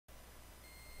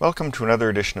Welcome to another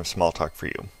edition of Smalltalk for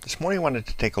You. This morning I wanted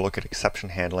to take a look at exception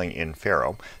handling in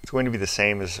Pharo. It's going to be the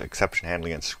same as exception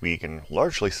handling in Squeak and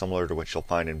largely similar to what you'll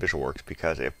find in VisualWorks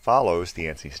because it follows the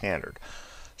ANSI standard.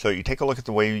 So you take a look at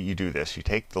the way you do this. You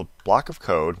take the block of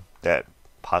code that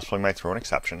possibly might throw an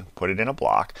exception, put it in a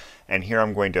block, and here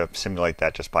I'm going to simulate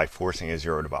that just by forcing a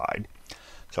zero divide.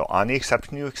 So on the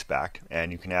exception you expect,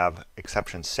 and you can have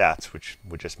exception sets, which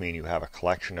would just mean you have a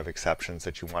collection of exceptions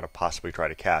that you want to possibly try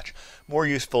to catch. More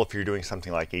useful if you're doing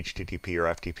something like HTTP or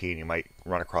FTP and you might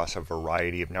run across a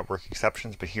variety of network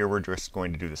exceptions, but here we're just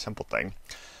going to do the simple thing.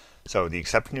 So the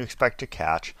exception you expect to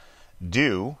catch,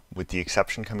 do with the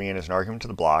exception coming in as an argument to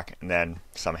the block, and then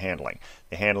some handling.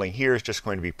 The handling here is just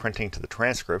going to be printing to the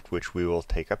transcript, which we will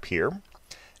take up here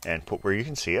and put where you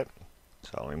can see it.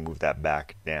 So let me move that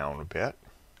back down a bit.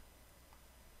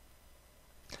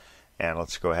 And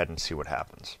let's go ahead and see what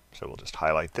happens. So we'll just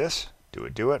highlight this, do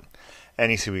it,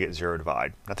 and you see we get zero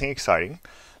divide. Nothing exciting.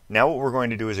 Now what we're going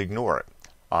to do is ignore it.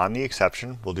 On the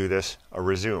exception, we'll do this a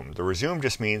resume. The resume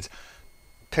just means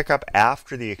pick up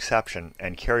after the exception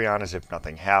and carry on as if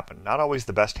nothing happened. Not always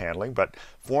the best handling, but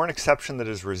for an exception that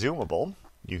is resumable,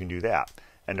 you can do that.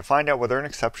 And to find out whether an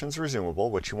exception is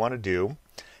resumable, what you want to do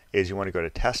is you want to go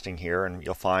to testing here, and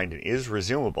you'll find it is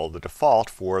resumable. The default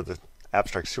for the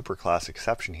abstract superclass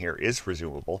exception here is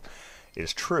resumable. It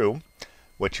is true.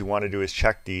 What you want to do is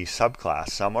check the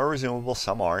subclass. Some are resumable,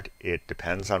 some aren't. It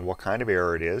depends on what kind of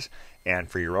error it is. And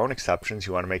for your own exceptions,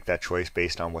 you want to make that choice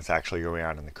based on what's actually going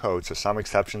on in the code. So some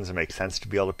exceptions it makes sense to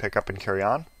be able to pick up and carry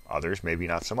on. Others maybe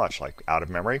not so much. Like out of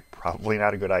memory, probably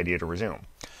not a good idea to resume.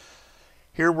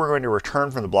 Here we're going to return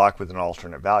from the block with an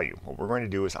alternate value. What we're going to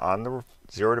do is on the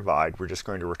zero divide, we're just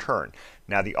going to return.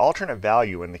 Now the alternate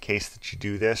value in the case that you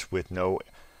do this with no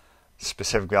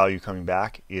specific value coming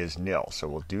back is nil. So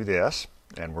we'll do this,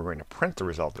 and we're going to print the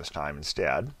result this time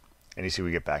instead, and you see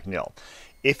we get back nil.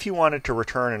 If you wanted to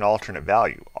return an alternate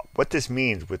value, what this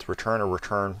means with return or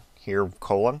return here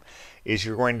colon is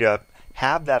you're going to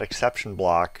have that exception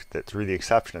block that threw the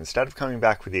exception. Instead of coming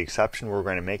back with the exception, we're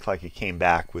going to make like it came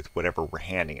back with whatever we're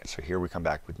handing it. So here we come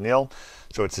back with nil.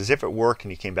 So it's as if it worked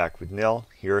and you came back with nil.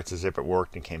 Here it's as if it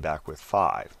worked and came back with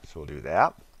 5. So we'll do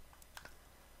that.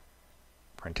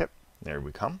 Print it. There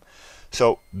we come.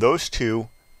 So those two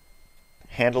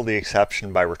handle the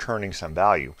exception by returning some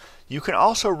value. You can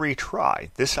also retry.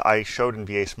 This I showed in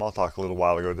VA Smalltalk a little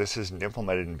while ago. This isn't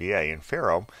implemented in VA. In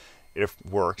Pharo, it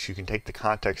works. You can take the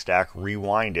context stack,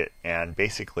 rewind it, and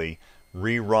basically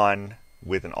rerun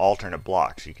with an alternate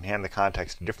block. So you can hand the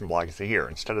context to a different block and say, here,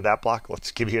 instead of that block,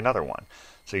 let's give you another one.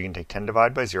 So you can take 10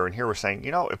 divided by 0, and here we're saying,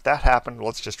 you know, if that happened,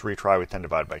 let's just retry with 10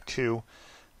 divided by 2,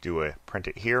 do a print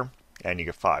it here, and you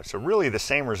get 5. So really the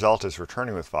same result as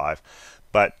returning with 5,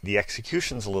 but the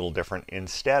execution's a little different.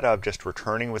 Instead of just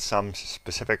returning with some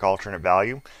specific alternate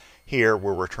value, here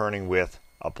we're returning with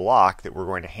a block that we're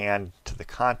going to hand to the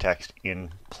context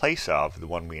in place of the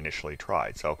one we initially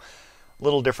tried. So a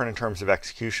little different in terms of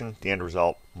execution. The end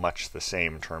result much the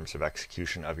same in terms of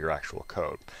execution of your actual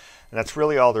code. And that's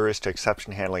really all there is to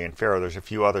exception handling in Pharo. There's a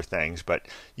few other things, but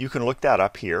you can look that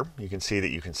up here. You can see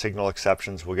that you can signal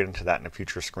exceptions. We'll get into that in a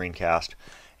future screencast.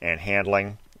 And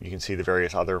handling, you can see the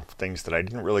various other things that I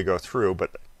didn't really go through,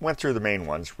 but went through the main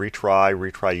ones.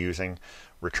 Retry using,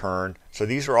 return. So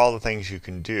these are all the things you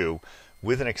can do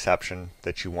with an exception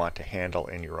that you want to handle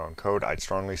in your own code. I'd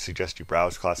strongly suggest you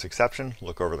browse class exception,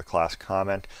 look over the class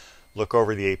comment, look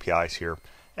over the APIs here,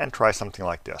 and try something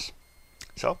like this.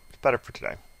 So, it's better for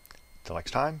today. Until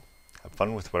next time, have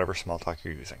fun with whatever Smalltalk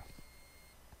you're using.